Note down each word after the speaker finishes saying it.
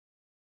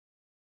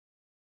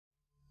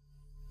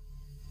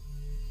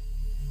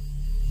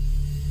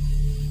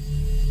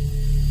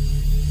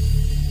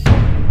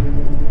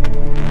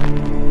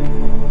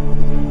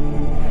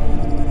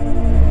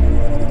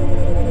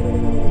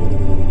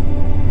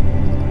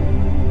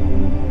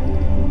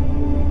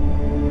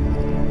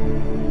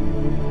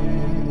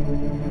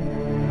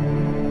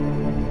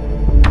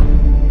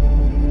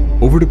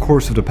Over the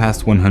course of the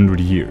past 100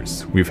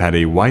 years, we've had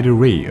a wide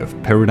array of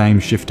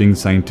paradigm-shifting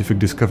scientific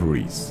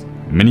discoveries,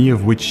 many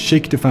of which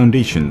shake the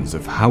foundations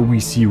of how we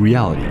see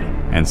reality,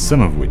 and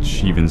some of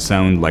which even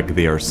sound like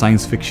they are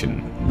science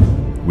fiction.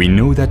 We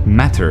know that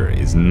matter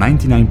is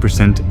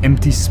 99%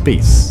 empty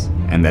space,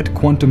 and that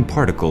quantum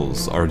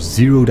particles are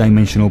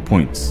zero-dimensional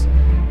points.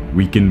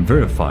 We can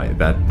verify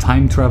that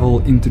time travel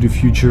into the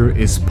future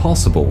is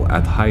possible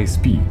at high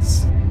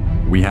speeds.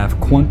 We have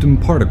quantum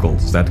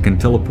particles that can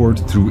teleport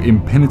through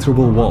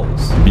impenetrable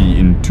walls, be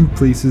in two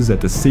places at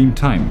the same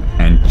time,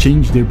 and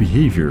change their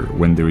behavior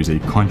when there is a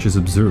conscious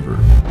observer.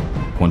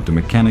 Quantum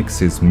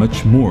mechanics is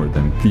much more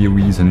than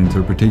theories and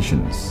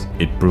interpretations.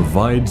 It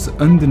provides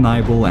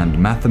undeniable and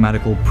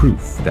mathematical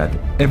proof that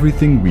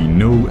everything we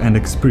know and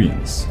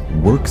experience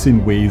works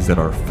in ways that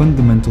are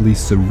fundamentally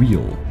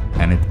surreal.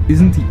 And it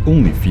isn't the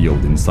only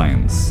field in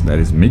science that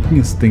is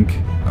making us think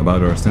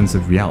about our sense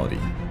of reality.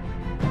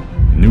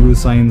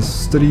 Neuroscience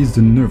studies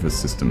the nervous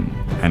system,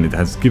 and it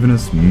has given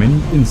us many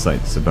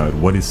insights about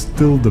what is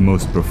still the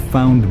most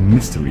profound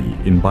mystery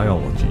in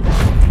biology: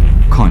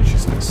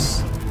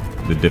 consciousness.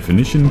 The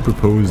definition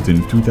proposed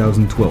in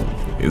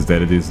 2012 is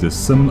that it is the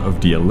sum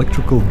of the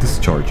electrical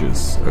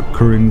discharges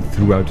occurring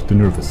throughout the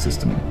nervous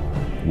system.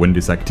 When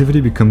this activity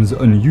becomes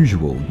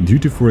unusual due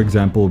to, for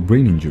example,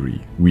 brain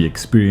injury, we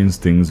experience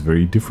things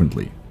very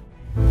differently.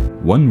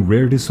 One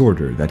rare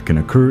disorder that can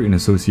occur in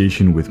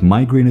association with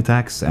migraine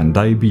attacks and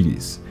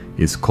diabetes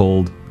is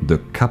called the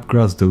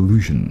Capgras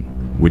delusion,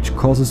 which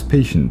causes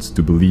patients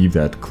to believe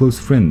that close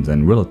friends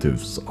and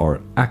relatives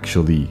are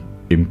actually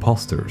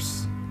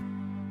imposters.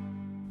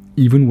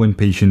 Even when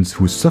patients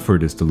who suffer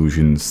this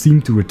delusion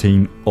seem to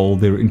retain all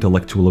their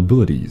intellectual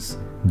abilities,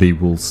 they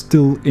will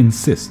still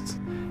insist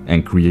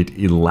and create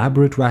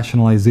elaborate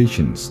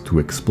rationalizations to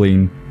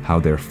explain how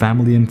their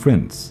family and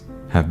friends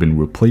have been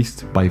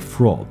replaced by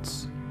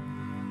frauds.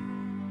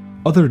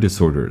 Other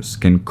disorders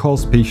can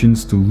cause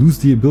patients to lose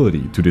the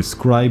ability to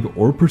describe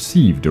or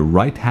perceive the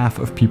right half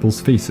of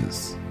people's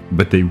faces,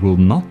 but they will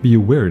not be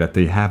aware that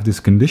they have this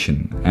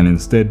condition and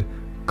instead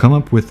come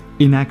up with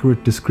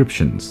inaccurate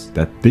descriptions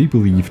that they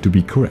believe to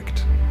be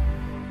correct.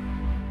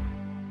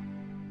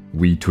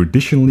 We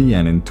traditionally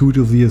and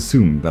intuitively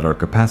assume that our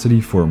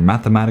capacity for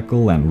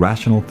mathematical and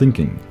rational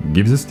thinking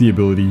gives us the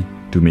ability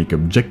to make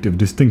objective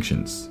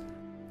distinctions.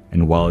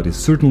 And while it is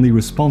certainly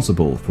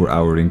responsible for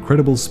our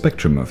incredible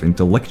spectrum of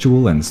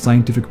intellectual and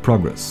scientific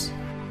progress,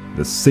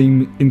 the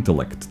same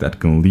intellect that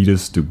can lead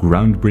us to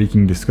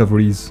groundbreaking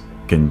discoveries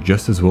can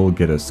just as well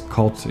get us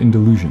caught in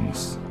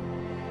delusions.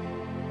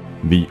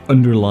 The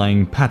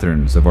underlying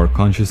patterns of our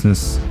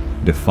consciousness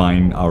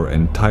define our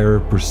entire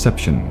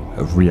perception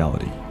of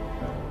reality.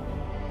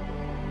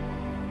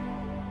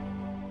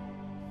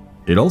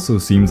 It also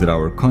seems that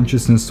our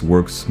consciousness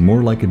works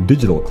more like a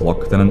digital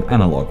clock than an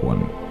analog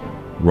one.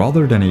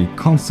 Rather than a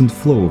constant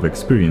flow of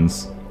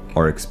experience,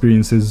 our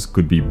experiences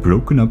could be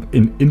broken up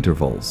in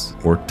intervals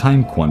or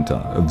time quanta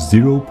of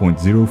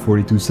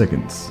 0.042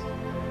 seconds,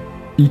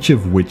 each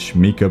of which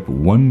make up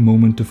one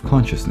moment of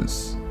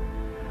consciousness.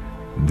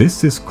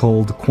 This is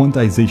called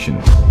quantization.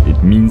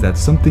 It means that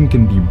something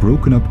can be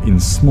broken up in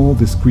small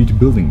discrete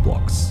building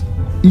blocks.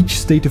 Each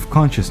state of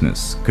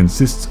consciousness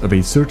consists of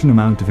a certain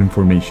amount of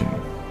information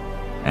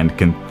and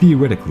can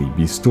theoretically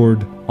be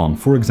stored on,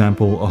 for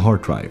example, a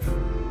hard drive.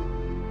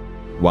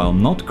 While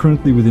not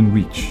currently within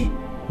reach,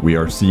 we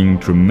are seeing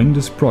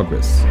tremendous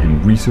progress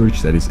in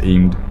research that is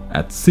aimed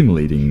at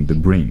simulating the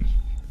brain.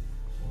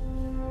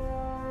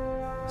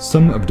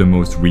 Some of the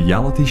most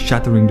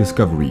reality-shattering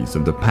discoveries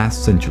of the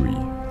past century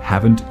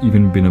haven't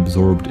even been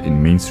absorbed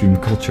in mainstream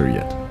culture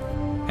yet.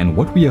 And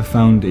what we have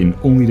found in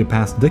only the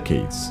past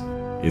decades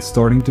is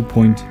starting to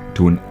point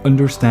to an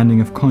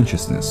understanding of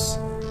consciousness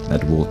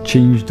that will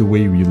change the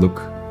way we look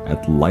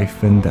at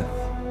life and death.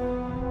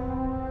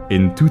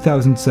 In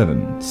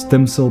 2007,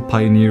 stem cell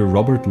pioneer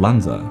Robert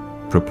Lanza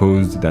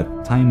proposed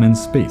that time and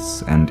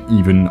space, and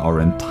even our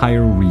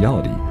entire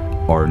reality,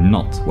 are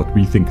not what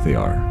we think they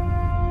are.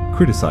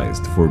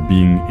 Criticized for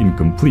being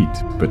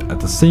incomplete, but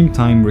at the same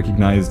time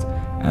recognized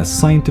as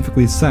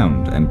scientifically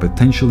sound and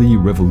potentially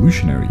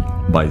revolutionary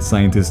by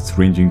scientists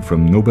ranging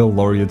from Nobel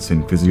laureates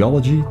in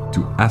physiology to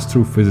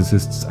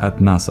astrophysicists at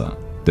NASA,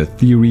 the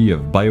theory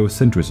of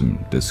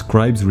biocentrism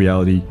describes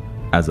reality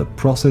as a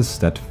process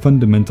that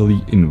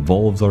fundamentally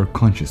involves our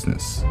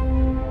consciousness.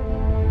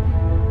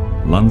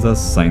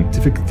 Lanza's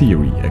scientific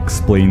theory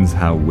explains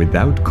how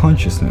without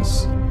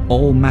consciousness,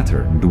 all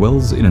matter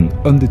dwells in an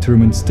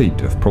undetermined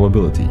state of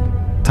probability.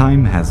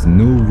 Time has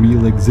no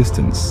real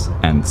existence,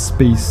 and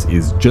space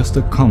is just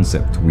a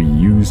concept we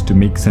use to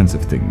make sense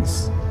of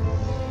things.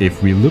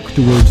 If we look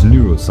towards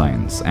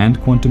neuroscience and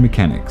quantum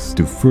mechanics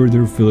to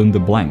further fill in the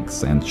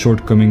blanks and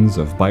shortcomings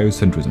of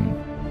biocentrism,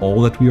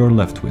 all that we are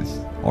left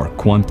with are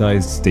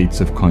quantized states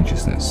of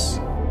consciousness.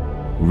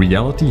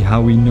 Reality how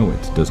we know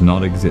it does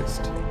not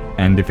exist,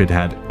 and if it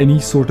had any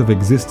sort of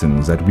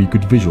existence that we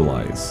could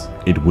visualize,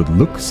 it would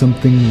look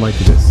something like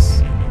this: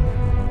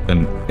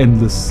 an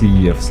endless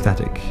sea of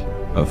static,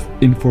 of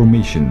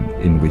information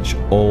in which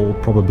all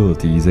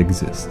probabilities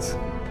exist.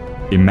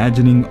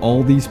 Imagining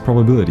all these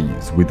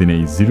probabilities within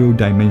a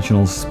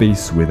zero-dimensional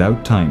space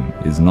without time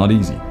is not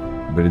easy,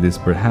 but it is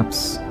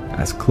perhaps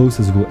as close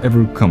as we'll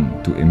ever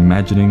come to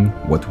imagining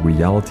what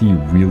reality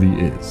really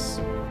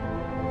is.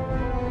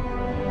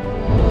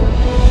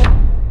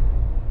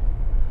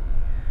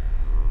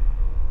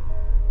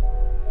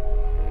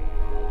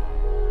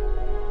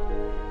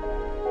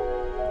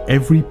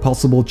 Every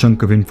possible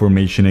chunk of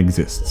information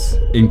exists,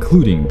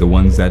 including the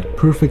ones that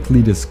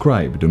perfectly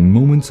describe the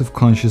moments of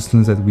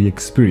consciousness that we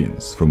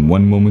experience from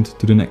one moment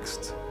to the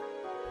next.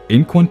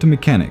 In quantum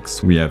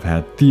mechanics, we have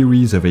had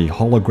theories of a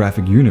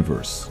holographic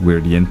universe where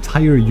the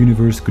entire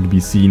universe could be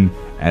seen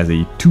as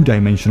a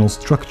two-dimensional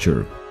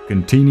structure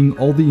containing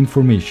all the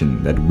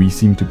information that we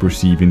seem to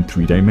perceive in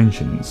three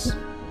dimensions.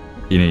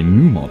 In a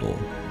new model,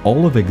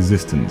 all of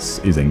existence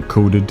is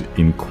encoded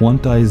in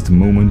quantized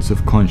moments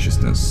of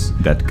consciousness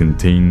that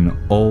contain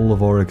all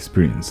of our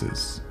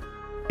experiences.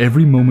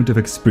 Every moment of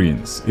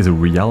experience is a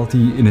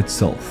reality in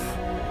itself,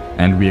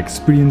 and we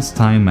experience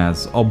time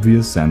as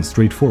obvious and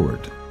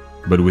straightforward.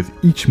 But with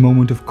each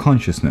moment of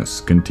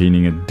consciousness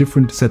containing a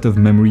different set of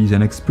memories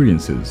and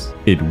experiences,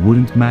 it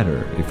wouldn't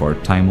matter if our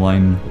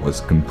timeline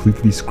was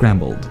completely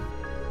scrambled.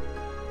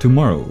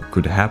 Tomorrow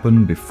could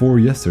happen before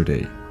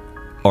yesterday.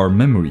 Our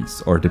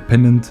memories are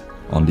dependent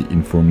on the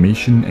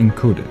information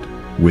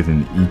encoded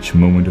within each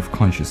moment of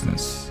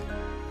consciousness,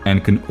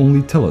 and can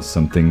only tell us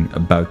something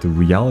about the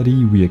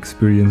reality we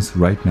experience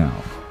right now.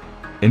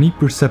 Any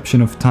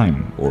perception of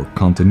time or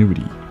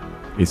continuity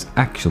is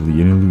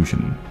actually an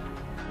illusion.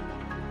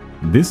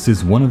 This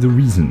is one of the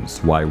reasons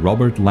why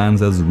Robert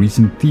Lanza's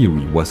recent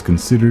theory was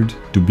considered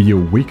to be a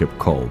wake-up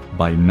call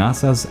by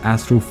NASA's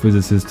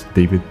astrophysicist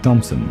David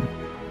Thompson.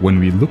 When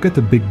we look at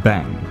the Big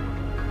Bang,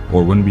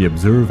 or when we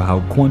observe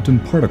how quantum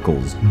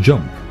particles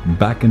jump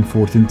back and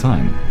forth in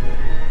time,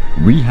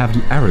 we have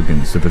the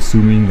arrogance of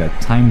assuming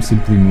that time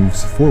simply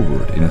moves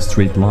forward in a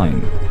straight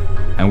line,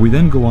 and we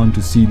then go on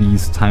to see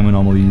these time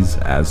anomalies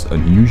as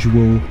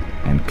unusual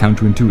and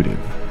counterintuitive.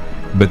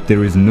 But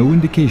there is no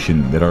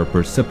indication that our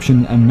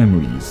perception and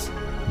memories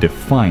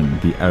define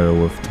the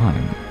arrow of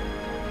time.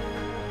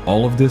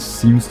 All of this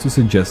seems to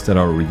suggest that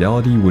our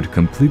reality would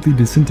completely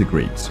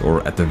disintegrate,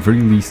 or at the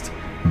very least,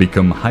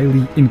 become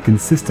highly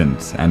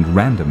inconsistent and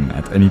random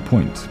at any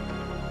point.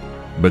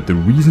 But the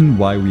reason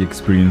why we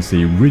experience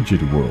a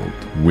rigid world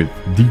with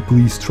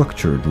deeply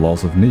structured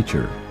laws of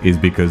nature is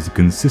because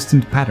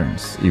consistent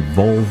patterns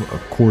evolve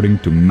according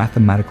to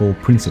mathematical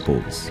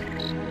principles.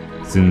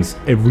 Since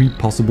every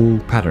possible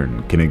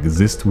pattern can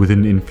exist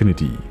within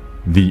infinity,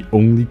 the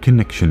only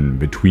connection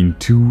between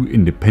two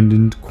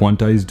independent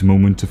quantized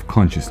moments of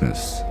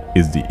consciousness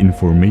is the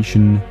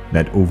information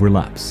that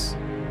overlaps.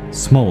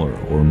 Smaller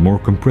or more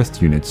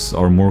compressed units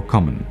are more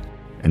common,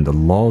 and the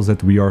laws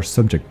that we are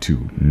subject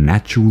to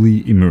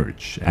naturally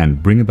emerge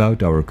and bring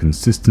about our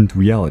consistent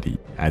reality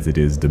as it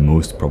is the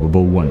most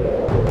probable one.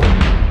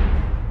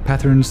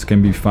 Patterns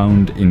can be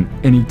found in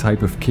any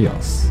type of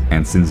chaos,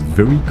 and since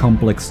very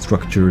complex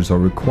structures are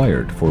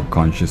required for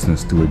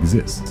consciousness to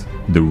exist,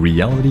 the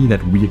reality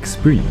that we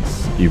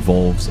experience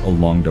evolves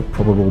along the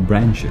probable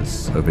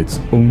branches of its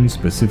own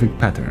specific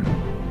pattern.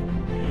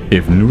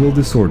 If neural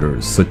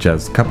disorders such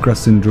as Capgras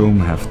syndrome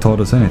have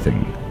taught us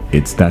anything,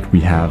 it's that we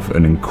have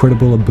an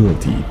incredible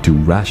ability to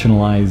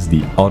rationalize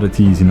the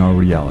oddities in our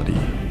reality.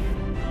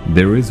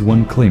 There is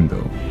one claim,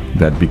 though,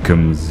 that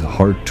becomes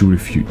hard to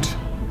refute: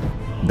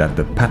 that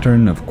the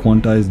pattern of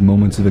quantized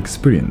moments of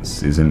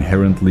experience is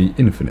inherently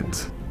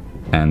infinite,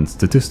 and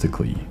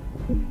statistically,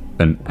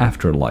 an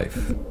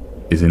afterlife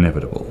is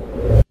inevitable.